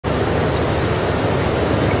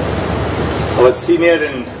our senior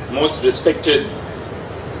and most respected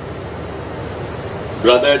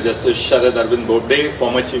brother, Justice Sharad Arvind Bobde,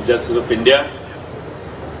 former Chief Justice of India,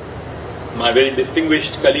 my very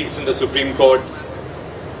distinguished colleagues in the Supreme Court,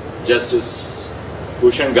 Justice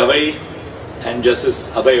Bhushan Gavai and Justice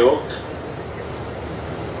Abhay Oak,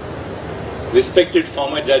 respected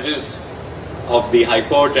former judges of the High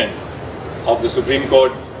Court and of the Supreme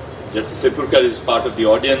Court, Justice Sirpurkar is part of the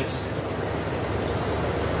audience,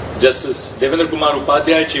 Justice Devendra Kumar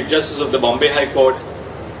Upadhyay, Chief Justice of the Bombay High Court,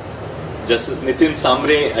 Justice Nitin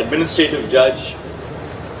Samre, Administrative Judge,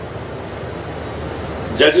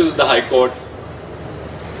 Judges of the High Court,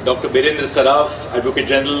 Dr. Birendra Saraf, Advocate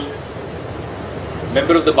General,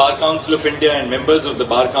 Member of the Bar Council of India and members of the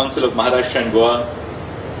Bar Council of Maharashtra and Goa,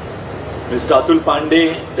 Mr. Atul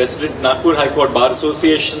Pandey, President Nagpur High Court Bar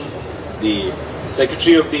Association, the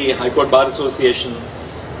Secretary of the High Court Bar Association,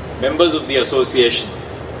 members of the association,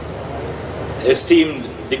 esteemed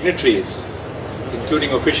dignitaries,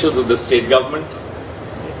 including officials of the state government,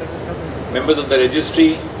 members of the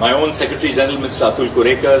registry, my own Secretary General, Mr. Atul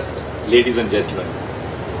Kurekar, ladies and gentlemen.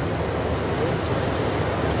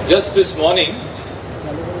 Just this morning,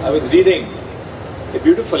 I was reading a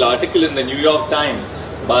beautiful article in the New York Times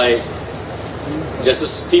by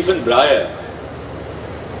Justice Stephen Breyer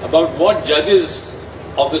about what judges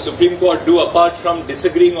of the Supreme Court do apart from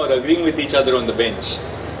disagreeing or agreeing with each other on the bench.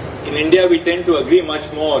 In India, we tend to agree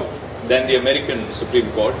much more than the American Supreme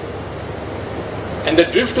Court. And the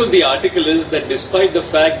drift of the article is that despite the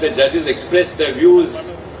fact that judges express their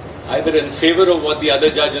views either in favor of what the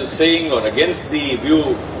other judge is saying or against the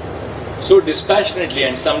view so dispassionately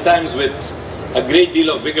and sometimes with a great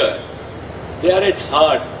deal of vigor, they are at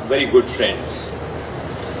heart very good friends.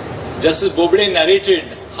 Justice Bobde narrated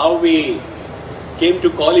how we came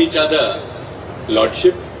to call each other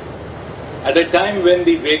Lordship at a time when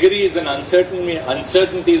the vagaries and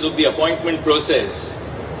uncertainties of the appointment process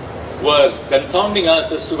were confounding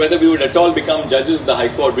us as to whether we would at all become judges of the High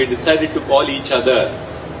Court. We decided to call each other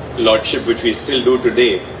Lordship, which we still do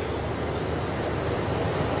today.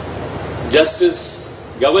 Justice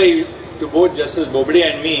Gavai, to both Justice Bobde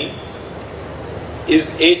and me, is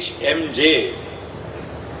HMJ.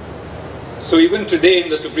 So even today in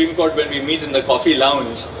the Supreme Court, when we meet in the coffee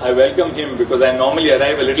lounge, I welcome him because I normally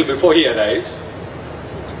arrive a little before he arrives.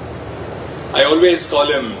 I always call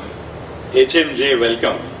him HMJ,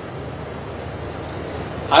 welcome.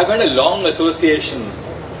 I've had a long association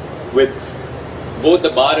with both the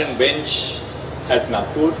bar and bench at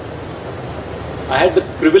Nagpur. I had the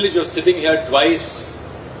privilege of sitting here twice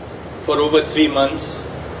for over 3 months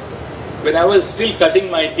when I was still cutting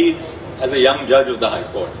my teeth as a young judge of the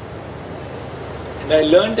High Court. And I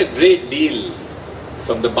learned a great deal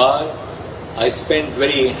from the bar. I spent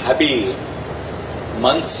very happy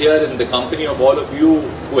months here in the company of all of you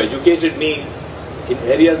who educated me in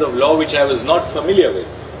areas of law which I was not familiar with.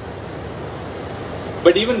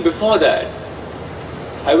 But even before that,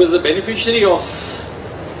 I was the beneficiary of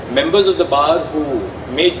members of the bar who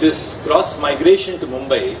made this cross-migration to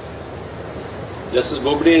Mumbai. Justice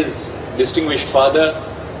Bobde's distinguished father,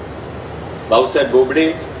 Bhausaheb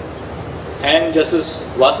Bobde, and Justice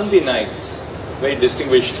Vasanti Naik's very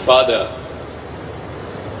distinguished father,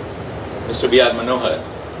 Mr. B.R. Manohar.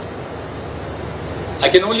 I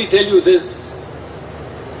can only tell you this,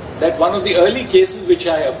 that one of the early cases which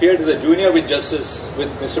I appeared as a junior with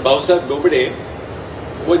Mr. Bhausaheb Bobde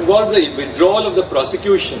involved the withdrawal of the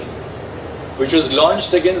prosecution which was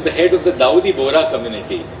launched against the head of the Dawoodi Bohra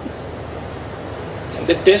community. And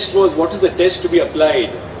the test was, what is the test to be applied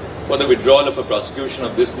for the withdrawal of a prosecution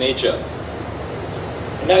of this nature?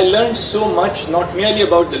 And I learned so much, not merely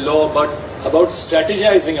about the law, but about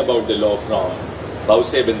strategizing about the law from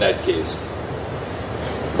Bhausaheb in that case.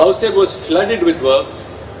 Bhausaheb was flooded with work,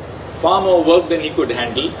 far more work than he could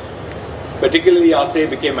handle, particularly after he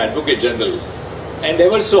became Advocate General. And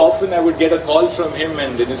ever so often I would get a call from him,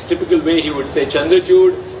 and in his typical way he would say,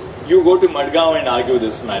 Chandrachud, you go to Madgaon and argue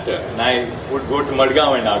this matter. And I would go to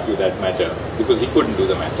Madgaon and argue that matter because he couldn't do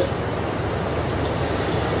the matter.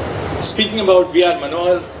 Speaking about B.R.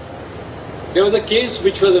 Manohar, there was a case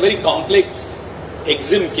which was a very complex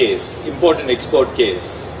EXIM case, import and export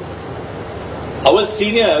case. Our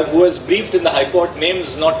senior, who was briefed in the High Court,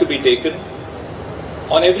 names not to be taken,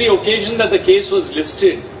 on every occasion that the case was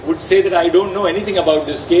listed, would say that I don't know anything about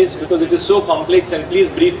this case because it is so complex and please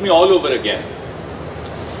brief me all over again.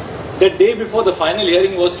 The day before the final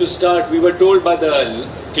hearing was to start, we were told by the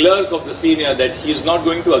clerk of the senior that he is not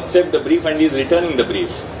going to accept the brief and he is returning the brief.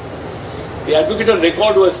 The advocate on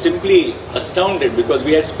record was simply astounded because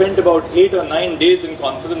we had spent about 8 or 9 days in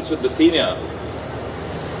conference with the senior.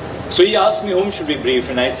 So he asked me whom should we brief,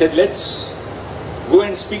 and I said, let's go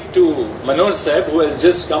and speak to Manoj Sahib, who has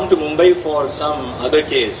just come to Mumbai for some other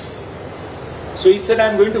case. So he said,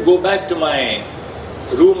 I'm going to go back to my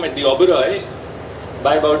room at the Oberoi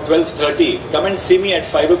by about 12:30. Come and see me at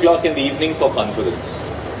 5 o'clock in the evening for conference.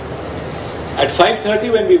 At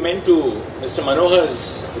 5:30, when we went to Mr.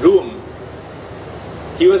 Manohar's room,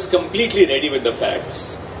 he was completely ready with the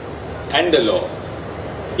facts and the law.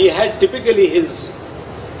 He had typically his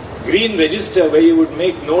green register where he would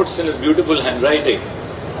make notes in his beautiful handwriting.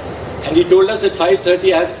 And he told us at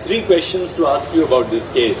 5:30, I have 3 questions to ask you about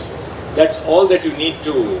this case. That's all that you need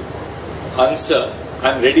to answer.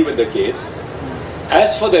 I'm ready with the case.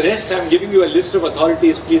 As for the rest, I'm giving you a list of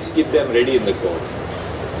authorities. Please keep them ready in the court.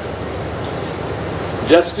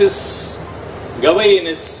 Justice Gawai in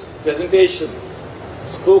his presentation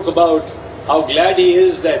spoke about how glad he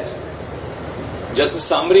is that Justice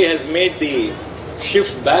Sambre has made the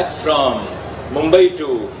shift back from Mumbai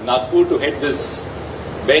to Nagpur to head this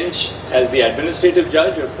bench as the administrative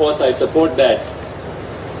judge. Of course, I support that.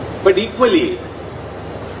 But equally,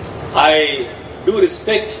 I do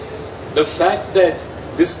respect the fact that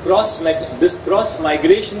this cross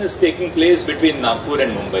migration is taking place between Nagpur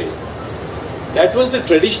and Mumbai. That was the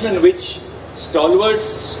tradition in which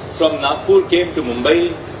stalwarts from Nagpur came to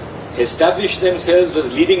Mumbai, established themselves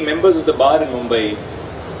as leading members of the bar in Mumbai.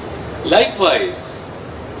 Likewise,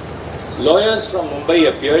 lawyers from Mumbai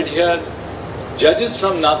appeared here, judges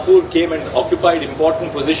from Nagpur came and occupied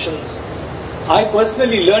important positions. I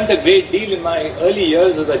personally learnt a great deal in my early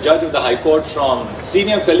years as a judge of the High Court from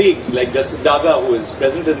senior colleagues like Justice Daga, who is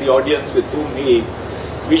present in the audience, with whom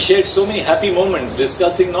we shared so many happy moments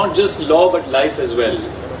discussing not just law but life as well.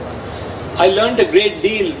 I learnt a great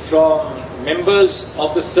deal from members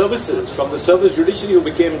of the services, from the service judiciary who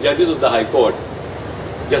became judges of the High Court.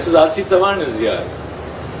 Justice R.C. Chavan is here.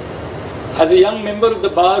 As a young member of the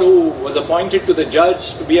bar who was appointed to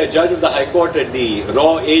be a judge of the High Court at the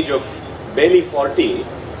raw age of barely 40,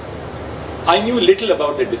 I knew little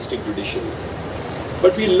about the district judiciary.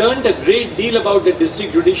 But we learned a great deal about the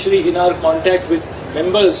district judiciary in our contact with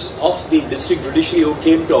members of the district judiciary who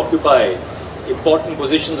came to occupy important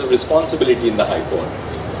positions of responsibility in the High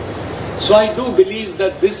Court. So I do believe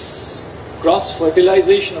that this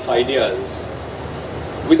cross-fertilization of ideas,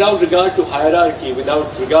 without regard to hierarchy,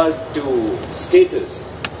 without regard to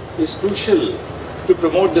status, is crucial to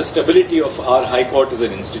promote the stability of our High Court as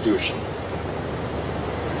an institution.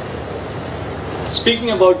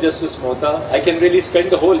 Speaking about Justice Mohta, I can really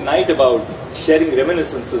spend the whole night about sharing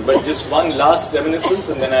reminiscences, but just one last reminiscence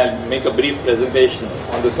and then I'll make a brief presentation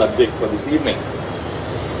on the subject for this evening.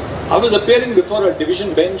 I was appearing before a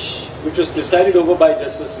division bench which was presided over by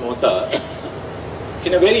Justice Mohta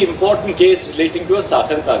in a very important case relating to a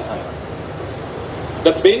Sakhar Karkhana.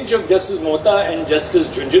 The bench of Justice Mohta and Justice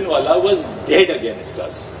Jhunjhunwala was dead against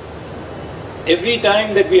us. Every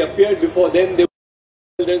time that we appeared before them,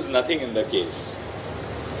 there's nothing in the case.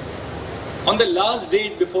 On the last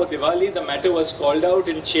date before Diwali, the matter was called out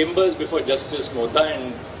in chambers before Justice Mohta,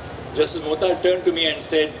 and Justice Mohta turned to me and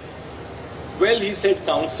said, well, he said,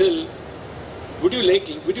 counsel, would you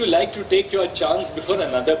like to take your chance before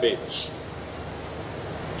another bench?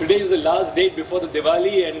 Today is the last date before the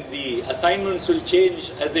Diwali and the assignments will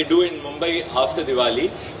change as they do in Mumbai after Diwali.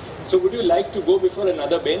 So would you like to go before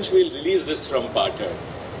another bench? We'll release this from Pathar.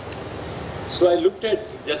 So I looked at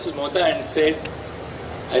Justice Mohta and said,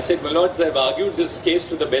 my lords, I've argued this case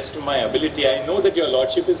to the best of my ability. I know that your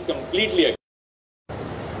lordship is completely against it.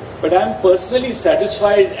 But I'm personally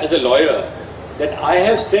satisfied as a lawyer that I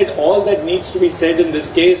have said all that needs to be said in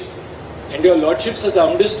this case, and your lordships has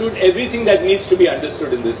understood everything that needs to be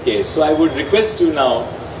understood in this case. So I would request you now,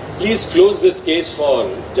 please close this case for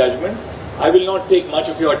judgment. I will not take much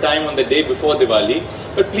of your time on the day before Diwali,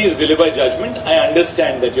 but please deliver judgment. I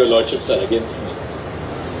understand that your lordships are against me.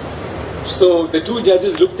 So the two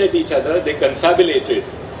judges looked at each other, they confabulated,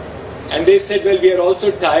 and they said, well, we are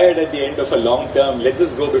also tired at the end of a long term, let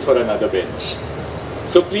us go before another bench.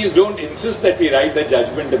 So please don't insist that we write the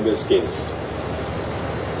judgment in this case.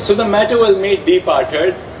 So the matter was made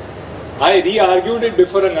departed. I re-argued it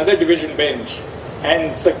before another division bench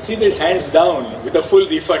and succeeded hands down with a full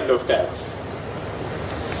refund of tax.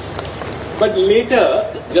 But later,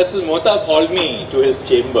 Justice Mohta called me to his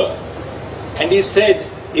chamber and he said,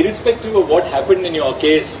 irrespective of what happened in your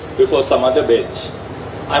case before some other bench,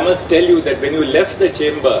 I must tell you that when you left the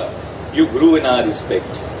chamber, you grew in our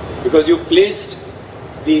respect because you placed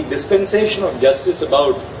the dispensation of justice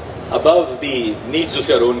above the needs of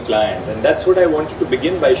your own client. And that's what I wanted to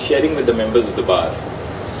begin by sharing with the members of the bar.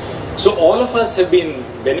 So all of us have been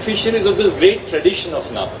beneficiaries of this great tradition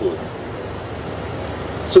of Nagpur.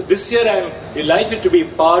 So this year I am delighted to be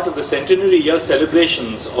part of the centenary year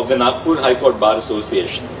celebrations of the Nagpur High Court Bar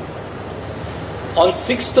Association. On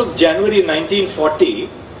 6th of January 1940,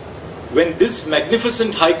 when this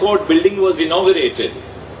magnificent High Court building was inaugurated,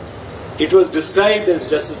 it was described, as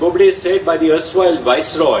Justice Bobde said, by the erstwhile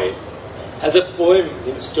Viceroy as a poem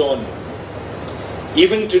in stone.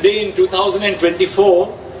 Even today in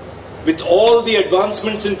 2024, with all the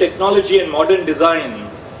advancements in technology and modern design,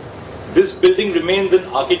 this building remains an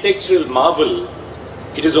architectural marvel.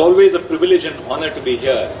 It is always a privilege and honor to be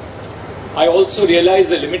here. I also realize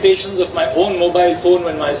the limitations of my own mobile phone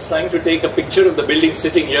when I was trying to take a picture of the building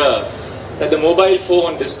sitting here, that the mobile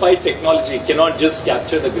phone, despite technology, cannot just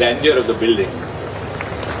capture the grandeur of the building.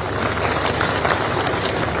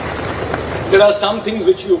 There are some things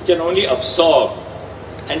which you can only absorb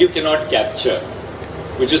and you cannot capture,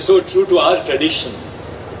 which is so true to our tradition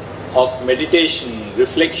of meditation,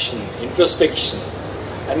 reflection, introspection,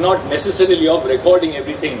 and not necessarily of recording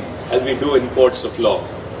everything as we do in courts of law.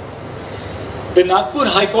 The Nagpur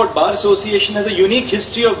High Court Bar Association has a unique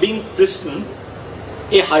history of being christened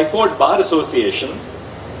a High Court Bar Association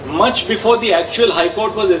much before the actual High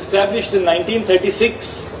Court was established in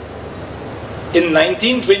 1936. In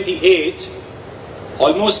 1928,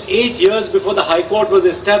 almost 8 years before the High Court was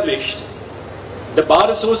established, the Bar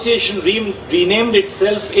Association renamed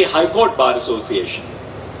itself a High Court Bar Association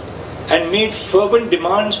and made fervent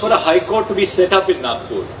demands for a High Court to be set up in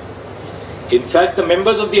Nagpur. In fact, the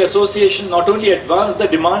members of the association not only advanced the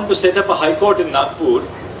demand to set up a High Court in Nagpur,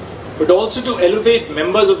 but also to elevate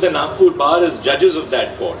members of the Nagpur Bar as judges of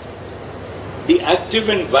that court. The active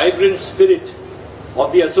and vibrant spirit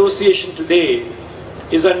of the association today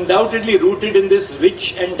is undoubtedly rooted in this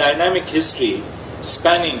rich and dynamic history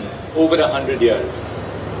spanning over 100 years.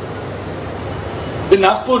 The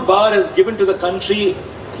Nagpur Bar has given to the country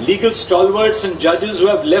legal stalwarts and judges who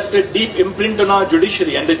have left a deep imprint on our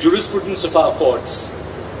judiciary and the jurisprudence of our courts.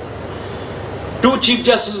 Two Chief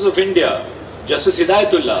Justices of India, Justice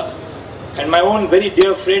Hidayatullah and my own very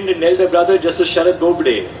dear friend and elder brother, Justice Sharad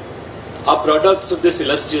Bobde, are products of this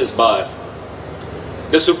illustrious bar.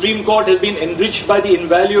 The Supreme Court has been enriched by the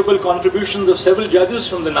invaluable contributions of several judges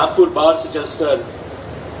from the Nagpur Bar, such as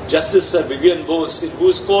Justice Sir Vivian Bose, in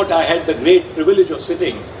whose court I had the great privilege of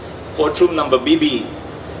sitting, courtroom number BB,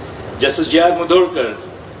 Justice J.R. Mudhorkar,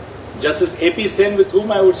 Justice A.P. Sen, with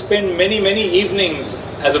whom I would spend many evenings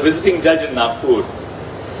as a visiting judge in Nagpur,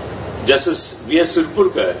 Justice V.S.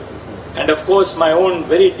 Surpurkar, and of course my own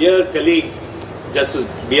very dear colleague, Justice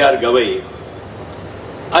B.R. Gavai.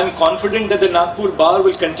 I am confident that the Nagpur Bar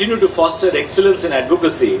will continue to foster excellence in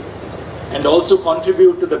advocacy and also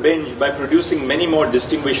contribute to the bench by producing many more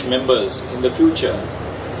distinguished members in the future.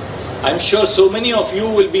 I am sure so many of you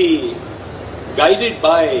will be guided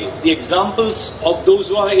by the examples of those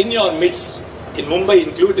who are in your midst, in Mumbai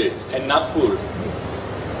included, and Nagpur.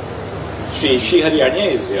 Shri Haryanya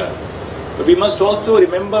is here. But we must also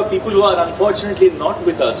remember people who are unfortunately not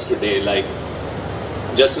with us today, like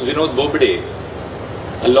Justice Vinod Bobde,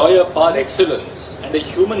 a lawyer par excellence and a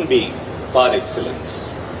human being par excellence.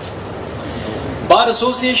 Bar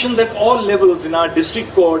associations at all levels in our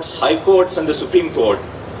district courts, high courts and the Supreme Court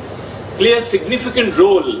play a significant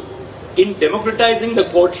role in democratizing the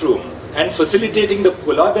courtroom and facilitating the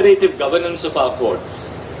collaborative governance of our courts.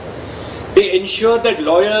 They ensure that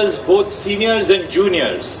lawyers, both seniors and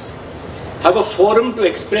juniors, have a forum to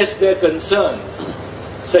express their concerns,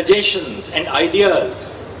 suggestions and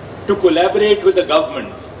ideas to collaborate with the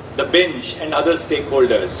government, the bench and other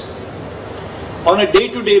stakeholders. On a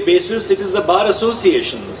day-to-day basis, it is the bar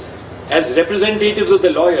associations, as representatives of the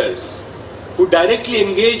lawyers, who directly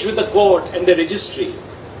engage with the court and the registry.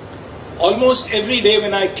 Almost every day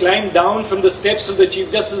when I climb down from the steps of the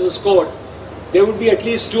Chief Justice's court, there would be at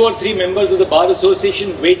least 2 or 3 members of the Bar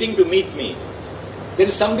Association waiting to meet me. There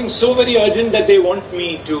is something so very urgent that they want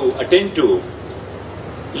me to attend to.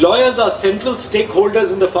 Lawyers are central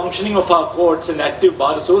stakeholders in the functioning of our courts and active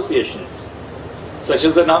bar associations, such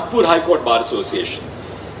as the Nagpur High Court Bar Association,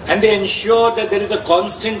 and they ensure that there is a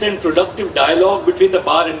constant and productive dialogue between the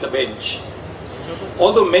bar and the bench.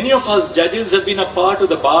 Although many of us judges have been a part of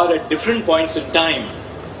the bar at different points in time,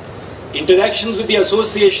 interactions with the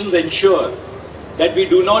associations ensure that we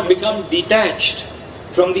do not become detached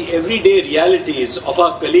from the everyday realities of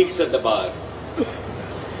our colleagues at the bar.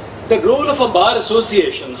 The role of a bar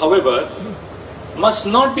association, however, must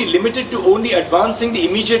not be limited to only advancing the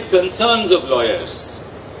immediate concerns of lawyers.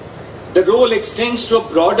 The role extends to a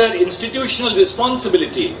broader institutional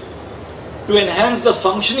responsibility to enhance the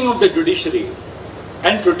functioning of the judiciary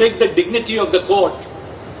and protect the dignity of the court.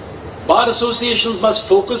 Bar associations must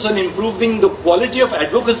focus on improving the quality of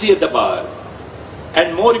advocacy at the bar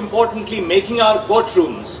and, more importantly, making our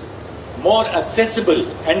courtrooms more accessible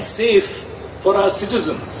and safe for our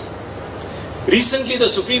citizens. Recently, the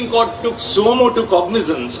Supreme Court took suo motu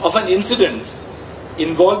cognizance of an incident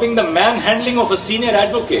involving the manhandling of a senior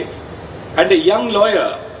advocate and a young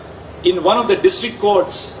lawyer in one of the district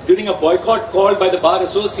courts during a boycott called by the Bar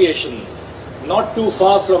Association not too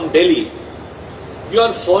far from Delhi. You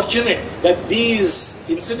are fortunate that these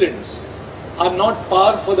incidents are not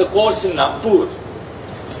par for the course in Nagpur.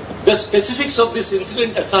 The specifics of this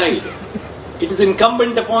incident aside, it is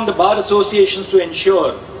incumbent upon the bar associations to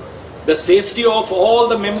ensure the safety of all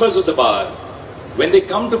the members of the bar when they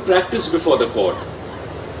come to practice before the court.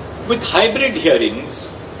 With hybrid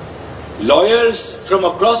hearings, lawyers from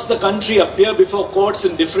across the country appear before courts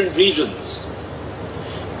in different regions.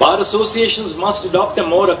 Bar associations must adopt a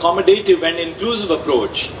more accommodative and inclusive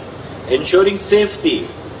approach, ensuring safety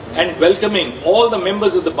and welcoming all the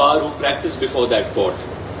members of the bar who practice before that court.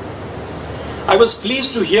 I was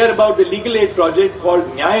pleased to hear about the legal aid project called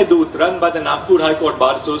Nyayadut run by the Nagpur High Court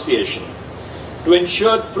Bar Association to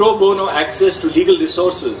ensure pro bono access to legal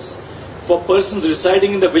resources for persons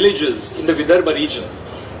residing in the villages in the Vidarbha region.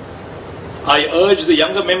 I urge the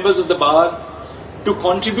younger members of the bar to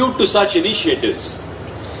contribute to such initiatives.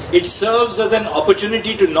 It serves as an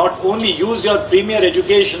opportunity to not only use your premier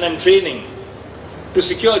education and training to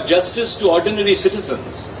secure justice to ordinary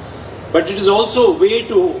citizens, but it is also a way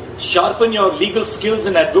to sharpen your legal skills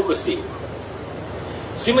and advocacy.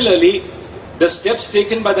 Similarly, the steps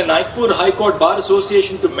taken by the Nagpur High Court Bar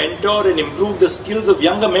Association to mentor and improve the skills of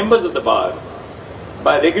younger members of the bar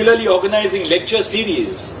by regularly organizing lecture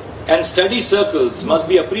series and study circles must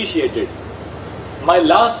be appreciated. My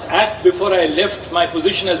last act before I left my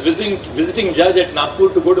position as visiting judge at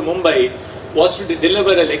Nagpur to go to Mumbai was to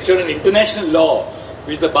deliver a lecture on international law,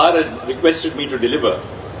 which the bar had requested me to deliver.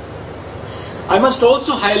 I must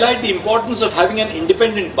also highlight the importance of having an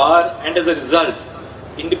independent bar and, as a result,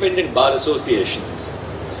 independent bar associations.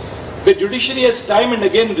 The judiciary has time and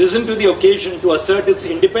again risen to the occasion to assert its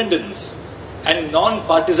independence and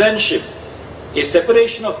non-partisanship, a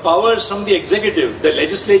separation of powers from the executive, the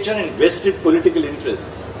legislature, and vested political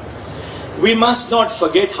interests. We must not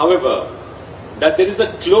forget, however, that there is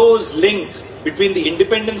a close link between the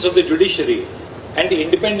independence of the judiciary and the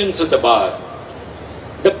independence of the bar.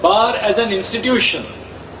 The bar as an institution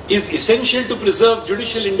is essential to preserve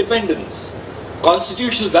judicial independence,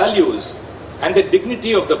 constitutional values, and the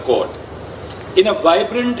dignity of the court. In a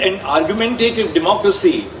vibrant and argumentative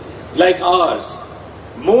democracy like ours,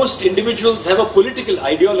 most individuals have a political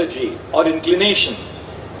ideology or inclination.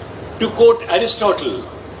 To quote Aristotle,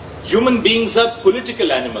 human beings are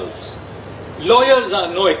political animals. Lawyers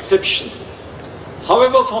are no exception.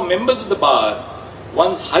 However, for members of the bar,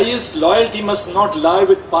 one's highest loyalty must not lie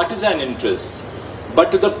with partisan interests,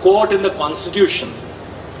 but to the court and the constitution.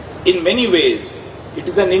 In many ways, it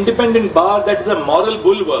is an independent bar that is a moral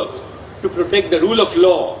bulwark to protect the rule of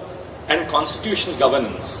law and constitutional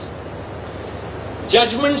governance.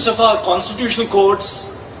 Judgments of our constitutional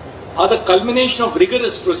courts are the culmination of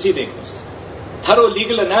rigorous proceedings, thorough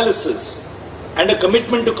legal analysis, and a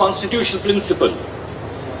commitment to constitutional principle.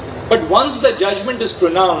 But once the judgment is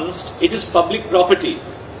pronounced, it is public property.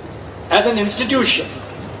 As an institution,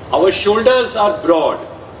 our shoulders are broad.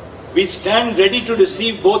 We stand ready to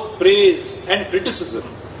receive both praise and criticism,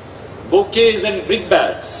 bouquets and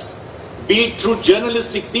brickbats, be it through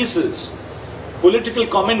journalistic pieces, political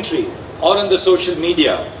commentary, or on the social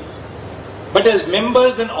media. But as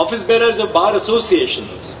members and office bearers of bar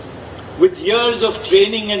associations, with years of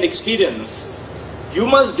training and experience, you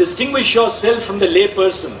must distinguish yourself from the lay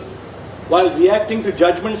person while reacting to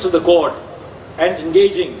judgments of the court and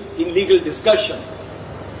engaging in legal discussion.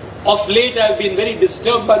 Of late, I have been very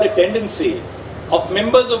disturbed by the tendency of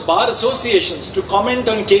members of bar associations to comment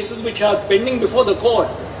on cases which are pending before the court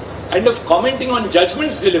and of commenting on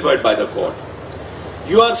judgments delivered by the court.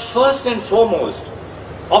 You are first and foremost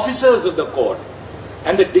officers of the court,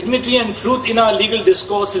 and the dignity and truth in our legal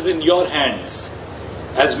discourse is in your hands.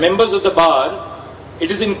 As members of the bar,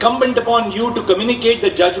 it is incumbent upon you to communicate the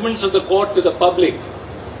judgments of the court to the public,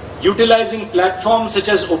 utilizing platforms such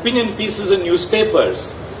as opinion pieces in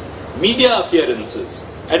newspapers, media appearances,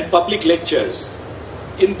 and public lectures.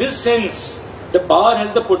 In this sense, the bar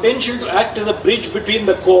has the potential to act as a bridge between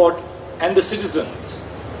the court and the citizens.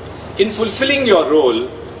 In fulfilling your role,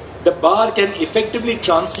 the bar can effectively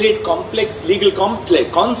translate complex legal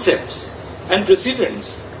concepts and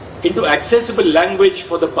precedents into accessible language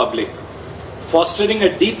for the public. fostering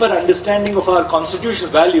a deeper understanding of our constitutional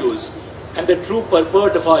values and the true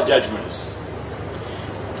purport of our judgments.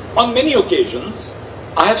 On many occasions,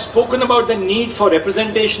 I have spoken about the need for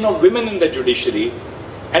representation of women in the judiciary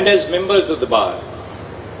and as members of the bar.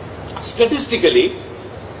 Statistically,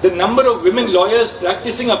 the number of women lawyers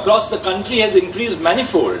practicing across the country has increased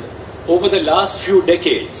manifold over the last few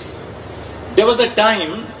decades. There was a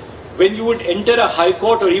time when you would enter a high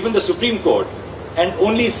court or even the Supreme Court and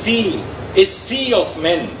only see a sea of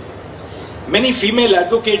men. Many female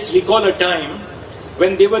advocates recall a time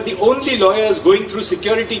when they were the only lawyers going through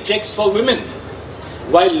security checks for women,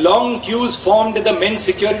 while long queues formed at the men's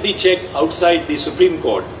security check outside the Supreme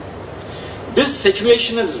Court. This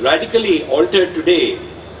situation is radically altered today,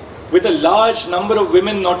 with a large number of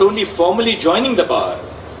women not only formally joining the bar,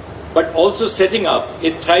 but also setting up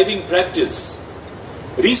a thriving practice.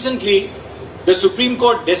 Recently, the Supreme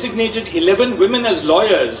Court designated 11 women as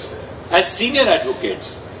lawyers as senior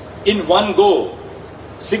advocates in one go,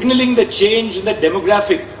 signaling the change in the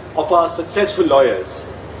demographic of our successful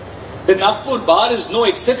lawyers. The Nagpur bar is no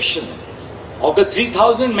exception. Of the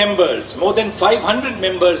 3,000 members, more than 500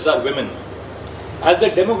 members are women. As the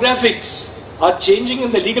demographics are changing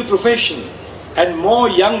in the legal profession and more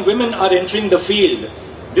young women are entering the field,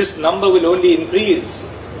 this number will only increase.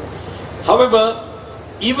 However,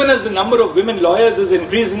 even as the number of women lawyers is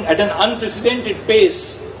increasing at an unprecedented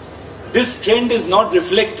pace, this trend is not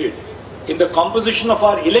reflected in the composition of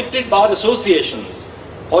our elected bar associations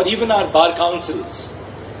or even our bar councils.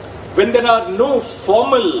 When there are no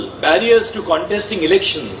formal barriers to contesting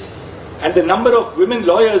elections and the number of women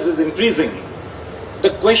lawyers is increasing,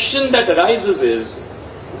 the question that arises is,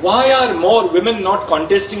 why are more women not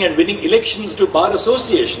contesting and winning elections to bar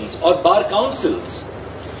associations or bar councils?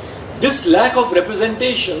 This lack of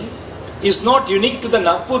representation is not unique to the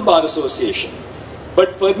Nagpur Bar Association,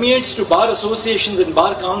 but permeates to bar associations and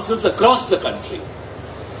bar councils across the country.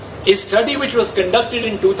 A study which was conducted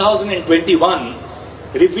in 2021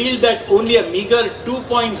 revealed that only a meager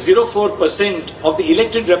 2.04% of the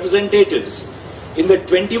elected representatives in the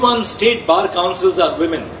 21 state bar councils are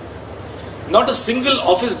women. Not a single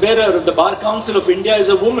office bearer of the Bar Council of India is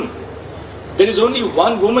a woman. There is only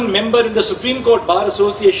one woman member in the Supreme Court Bar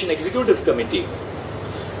Association Executive Committee.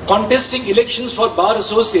 Contesting elections for bar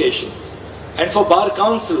associations and for bar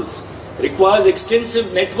councils requires extensive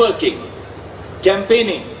networking,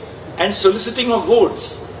 campaigning, and soliciting of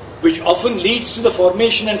votes, which often leads to the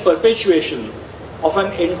formation and perpetuation of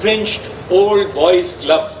an entrenched old boys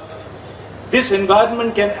club. This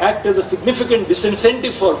environment can act as a significant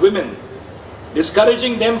disincentive for women,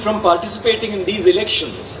 discouraging them from participating in these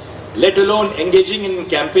elections, let alone engaging in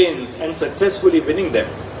campaigns and successfully winning them.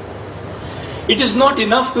 It is not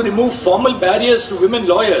enough to remove formal barriers to women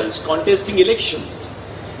lawyers contesting elections.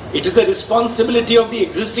 It is the responsibility of the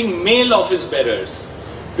existing male office bearers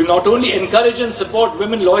to not only encourage and support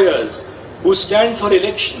women lawyers who stand for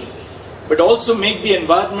election, but also make the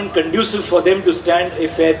environment conducive for them to stand a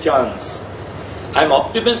fair chance. I am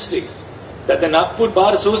optimistic that the Nagpur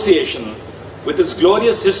Bar Association, with its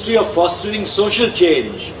glorious history of fostering social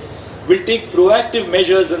change, will take proactive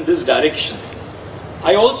measures in this direction.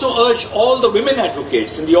 I also urge all the women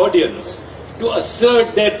advocates in the audience to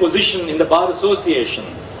assert their position in the Bar Association,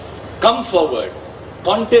 come forward,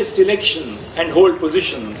 contest elections and hold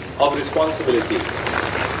positions of responsibility.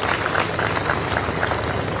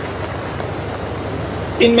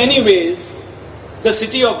 In many ways, the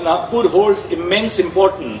city of Nagpur holds immense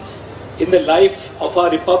importance in the life of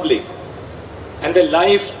our republic and the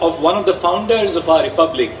life of one of the founders of our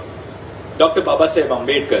republic, Dr. Babasaheb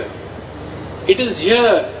Ambedkar. It is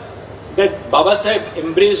here that Babasaheb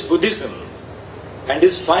embraced Buddhism, and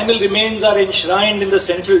his final remains are enshrined in the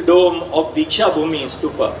central dome of Diksha Bhumi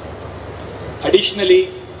Stupa.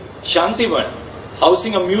 Additionally, Shantivan,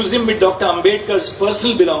 housing a museum with Dr. Ambedkar's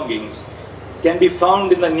personal belongings, can be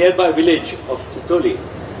found in the nearby village of Chicholi.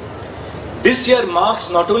 This year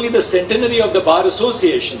marks not only the centenary of the Bar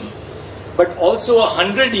Association, but also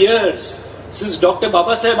 100 years since Dr.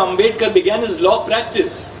 Babasaheb Ambedkar began his law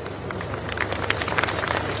practice.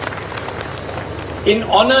 In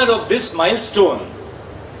honor of this milestone,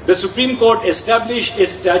 the Supreme Court established a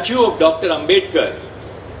statue of Dr. Ambedkar,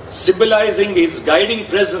 symbolizing his guiding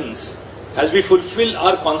presence as we fulfill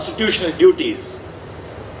our constitutional duties.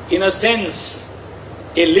 In a sense,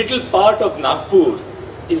 a little part of Nagpur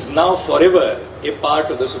is now forever a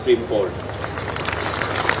part of the Supreme Court.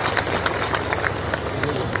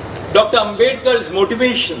 Dr. Ambedkar's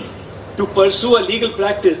motivation to pursue a legal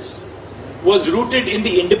practice was rooted in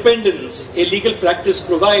the independence a legal practice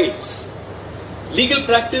provides. Legal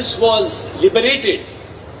practice was liberated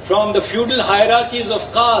from the feudal hierarchies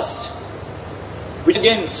of caste, which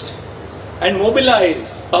against and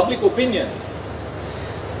mobilized public opinion.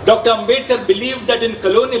 Dr. Ambedkar believed that in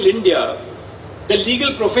colonial India, the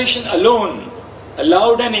legal profession alone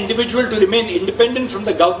allowed an individual to remain independent from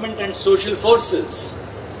the government and social forces.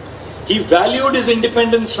 He valued his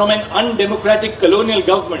independence from an undemocratic colonial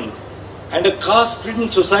government and a caste-ridden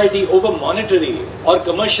society over monetary or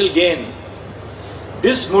commercial gain.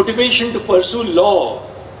 This motivation to pursue law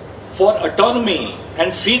for autonomy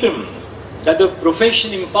and freedom that the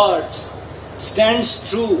profession imparts stands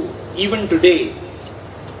true even today.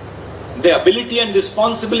 The ability and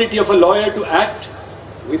responsibility of a lawyer to act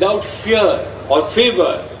without fear or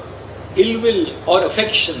favor, ill will or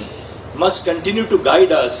affection must continue to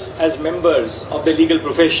guide us as members of the legal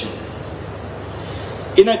profession.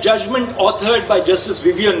 In a judgment authored by Justice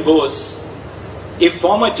Vivian Bose, a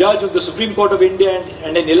former judge of the Supreme Court of India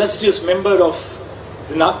and an illustrious member of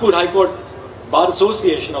the Nagpur High Court Bar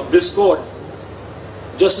Association of this court,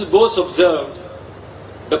 Justice Bose observed,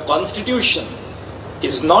 the Constitution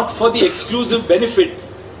is not for the exclusive benefit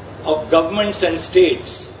of governments and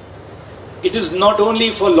states. It is not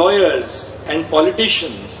only for lawyers and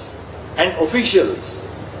politicians and officials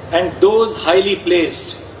and those highly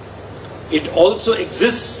placed. It also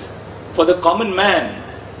exists for the common man,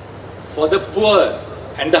 for the poor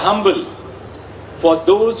and the humble, for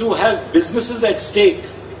those who have businesses at stake,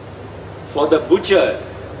 for the butcher,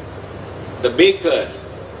 the baker,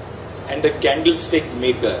 and the candlestick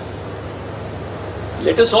maker.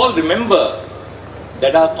 Let us all remember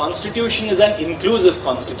that our Constitution is an inclusive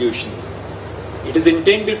Constitution. It is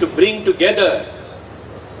intended to bring together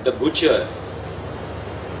the butcher,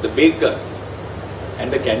 the baker,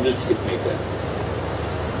 and the candlestick maker.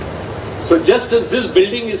 So just as this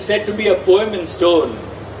building is said to be a poem in stone,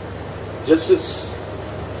 Justice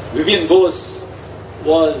Vivian Bose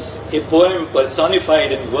was a poem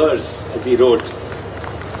personified in verse, as he wrote.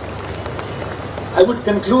 I would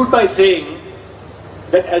conclude by saying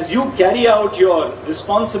that as you carry out your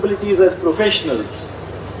responsibilities as professionals,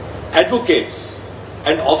 advocates,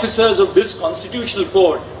 and officers of this constitutional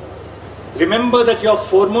court, remember that your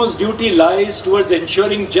foremost duty lies towards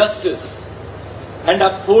ensuring justice and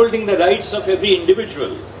upholding the rights of every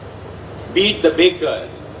individual, be it the baker,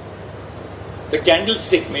 the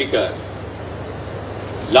candlestick maker,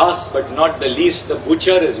 last but not the least, the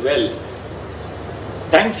butcher as well.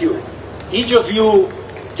 Thank you. Each of you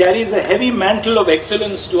carries a heavy mantle of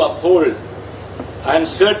excellence to uphold. I am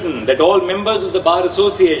certain that all members of the Bar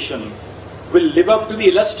Association will live up to the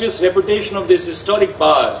illustrious reputation of this historic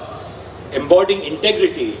bar, embodying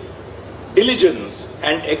integrity, diligence,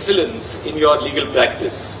 and excellence in your legal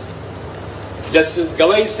practice. Justice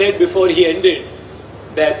Gawai said before he ended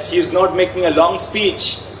that he is not making a long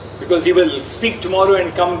speech because he will speak tomorrow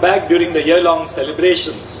and come back during the year-long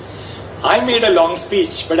celebrations. I made a long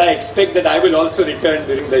speech, but I expect that I will also return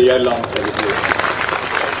during the year-long celebration.